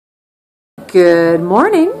Good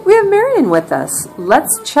morning. We have Marion with us.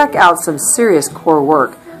 Let's check out some serious core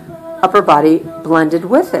work. Upper body blended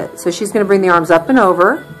with it. So she's going to bring the arms up and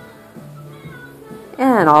over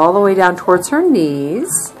and all the way down towards her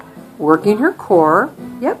knees, working her core.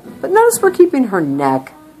 Yep, but notice we're keeping her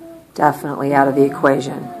neck definitely out of the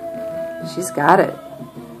equation. She's got it.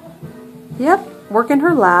 Yep, working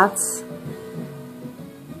her lats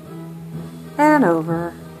and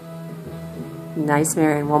over. Nice,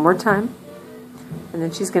 Marion. One more time. And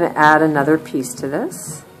then she's going to add another piece to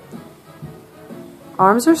this.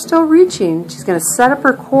 Arms are still reaching. She's going to set up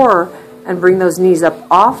her core and bring those knees up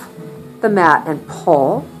off the mat and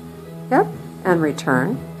pull. Yep, and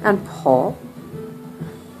return and pull.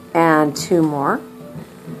 And two more.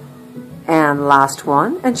 And last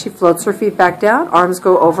one. And she floats her feet back down. Arms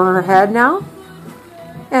go over her head now.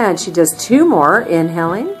 And she does two more,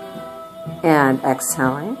 inhaling and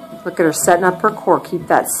exhaling. Look at her setting up her core. Keep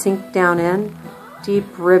that sink down in. Deep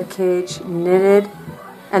rib cage, knitted,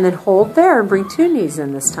 and then hold there and bring two knees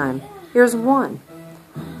in this time. Here's one,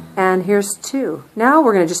 and here's two. Now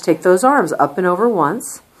we're going to just take those arms up and over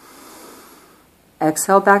once,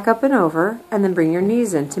 exhale back up and over, and then bring your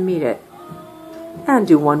knees in to meet it. And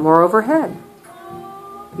do one more overhead.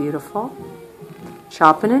 Beautiful.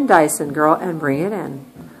 Chopping and dicing, girl, and bring it in.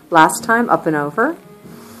 Last time, up and over.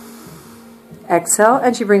 Exhale,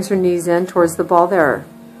 and she brings her knees in towards the ball there.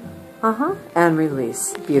 And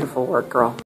release. Beautiful work, girl.